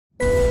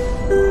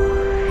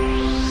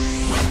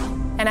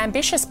An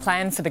ambitious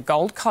plan for the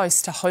Gold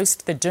Coast to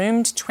host the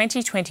doomed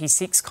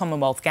 2026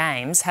 Commonwealth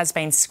Games has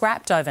been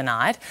scrapped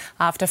overnight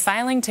after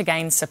failing to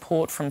gain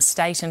support from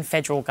state and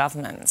federal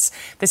governments.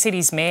 The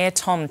city's mayor,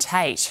 Tom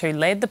Tate, who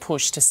led the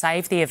push to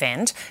save the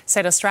event,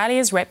 said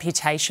Australia's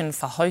reputation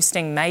for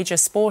hosting major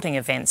sporting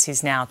events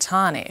is now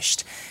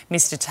tarnished.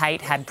 Mr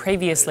Tate had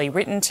previously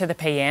written to the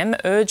PM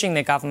urging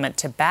the government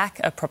to back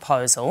a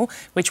proposal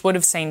which would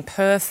have seen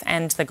Perth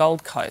and the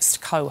Gold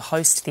Coast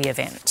co-host the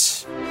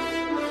event.